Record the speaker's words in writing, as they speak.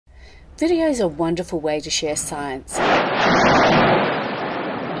Video is a wonderful way to share science,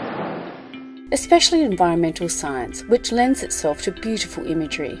 especially environmental science, which lends itself to beautiful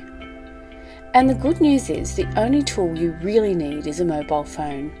imagery. And the good news is the only tool you really need is a mobile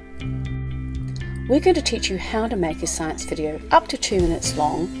phone. We're going to teach you how to make a science video up to 2 minutes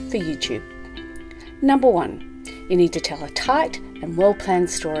long for YouTube. Number 1, you need to tell a tight and well-planned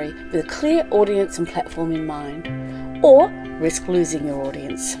story with a clear audience and platform in mind, or risk losing your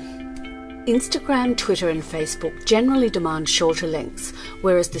audience. Instagram, Twitter and Facebook generally demand shorter lengths,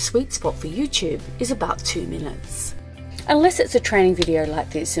 whereas the sweet spot for YouTube is about 2 minutes. Unless it's a training video like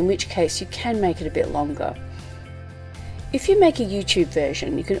this, in which case you can make it a bit longer. If you make a YouTube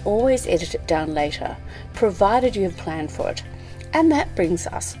version, you can always edit it down later, provided you have planned for it. And that brings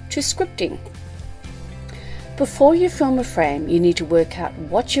us to scripting. Before you film a frame, you need to work out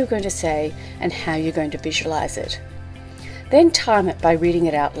what you're going to say and how you're going to visualize it. Then time it by reading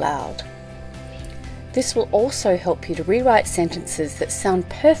it out loud. This will also help you to rewrite sentences that sound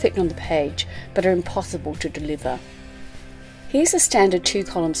perfect on the page but are impossible to deliver. Here's a standard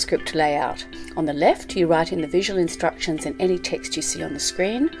 2-column script layout. On the left, you write in the visual instructions and any text you see on the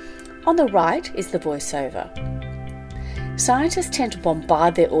screen. On the right is the voiceover. Scientists tend to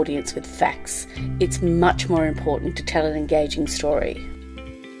bombard their audience with facts. It's much more important to tell an engaging story.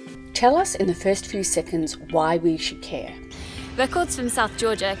 Tell us in the first few seconds why we should care. Records from South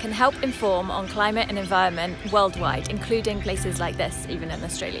Georgia can help inform on climate and environment worldwide, including places like this, even in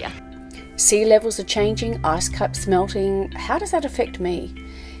Australia. Sea levels are changing, ice caps melting. How does that affect me?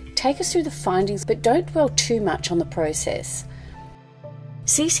 Take us through the findings, but don't dwell too much on the process.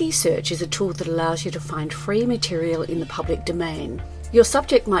 CC Search is a tool that allows you to find free material in the public domain. Your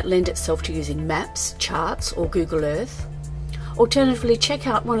subject might lend itself to using maps, charts, or Google Earth. Alternatively, check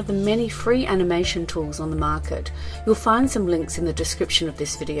out one of the many free animation tools on the market. You'll find some links in the description of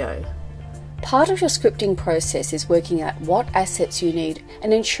this video. Part of your scripting process is working out what assets you need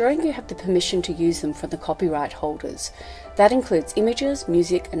and ensuring you have the permission to use them from the copyright holders. That includes images,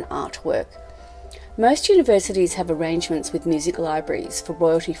 music and artwork. Most universities have arrangements with music libraries for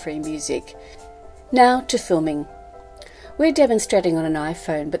royalty-free music. Now to filming. We're demonstrating on an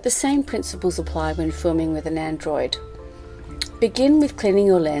iPhone, but the same principles apply when filming with an Android. Begin with cleaning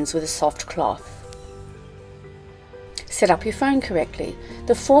your lens with a soft cloth. Set up your phone correctly.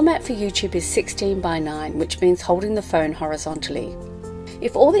 The format for YouTube is 16:9, which means holding the phone horizontally.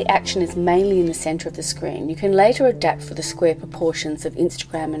 If all the action is mainly in the center of the screen, you can later adapt for the square proportions of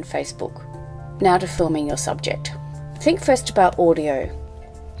Instagram and Facebook. Now to filming your subject. Think first about audio.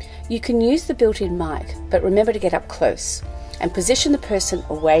 You can use the built-in mic, but remember to get up close and position the person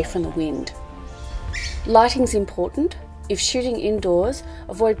away from the wind. Lighting's important. If shooting indoors,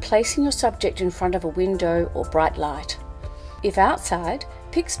 avoid placing your subject in front of a window or bright light. If outside,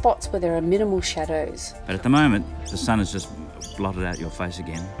 pick spots where there are minimal shadows. But at the moment, the sun has just blotted out your face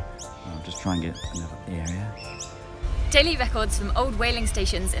again. I'll just try and get another area. Daily records from old whaling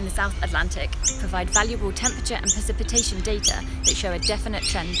stations in the South Atlantic provide valuable temperature and precipitation data that show a definite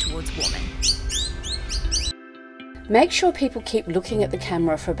trend towards warming. Make sure people keep looking at the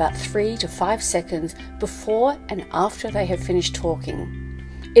camera for about 3 to 5 seconds before and after they have finished talking.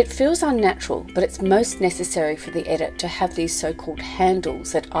 It feels unnatural, but it's most necessary for the edit to have these so-called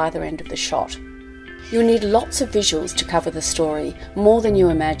handles at either end of the shot. You'll need lots of visuals to cover the story, more than you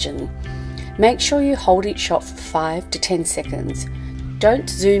imagine. Make sure you hold each shot for 5 to 10 seconds. Don't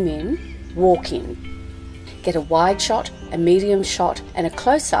zoom in, walk in. Get a wide shot, a medium shot, and a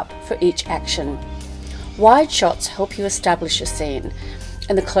close-up for each action. Wide shots help you establish a scene,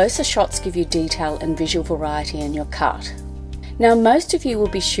 and the closer shots give you detail and visual variety in your cut. Now, most of you will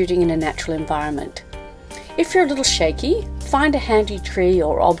be shooting in a natural environment. If you're a little shaky, find a handy tree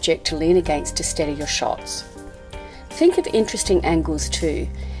or object to lean against to steady your shots. Think of interesting angles too.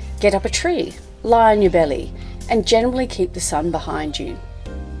 Get up a tree, lie on your belly, and generally keep the sun behind you.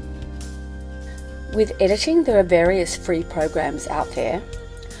 With editing, there are various free programs out there.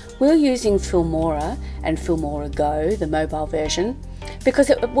 We're using Filmora and Filmora Go, the mobile version, because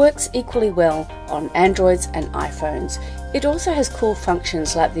it works equally well on Androids and iPhones. It also has cool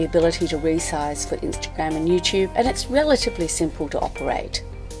functions like the ability to resize for Instagram and YouTube, and it's relatively simple to operate.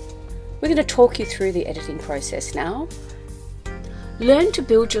 We're going to talk you through the editing process now. Learn to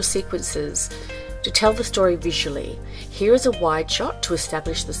build your sequences to tell the story visually. Here is a wide shot to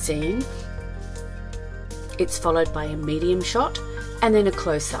establish the scene. It's followed by a medium shot, and then a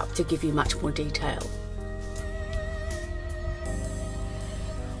close-up to give you much more detail.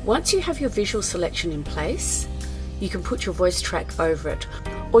 Once you have your visual selection in place, you can put your voice track over it,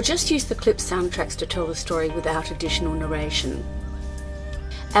 or just use the clip soundtracks to tell the story without additional narration.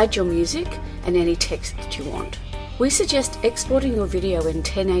 Add your music and any text that you want. We suggest exporting your video in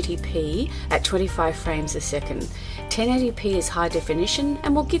 1080p at 25 frames a second. 1080p is high definition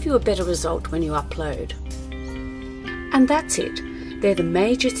and will give you a better result when you upload. And that's it. They're the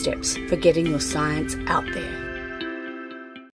major steps for getting your science out there.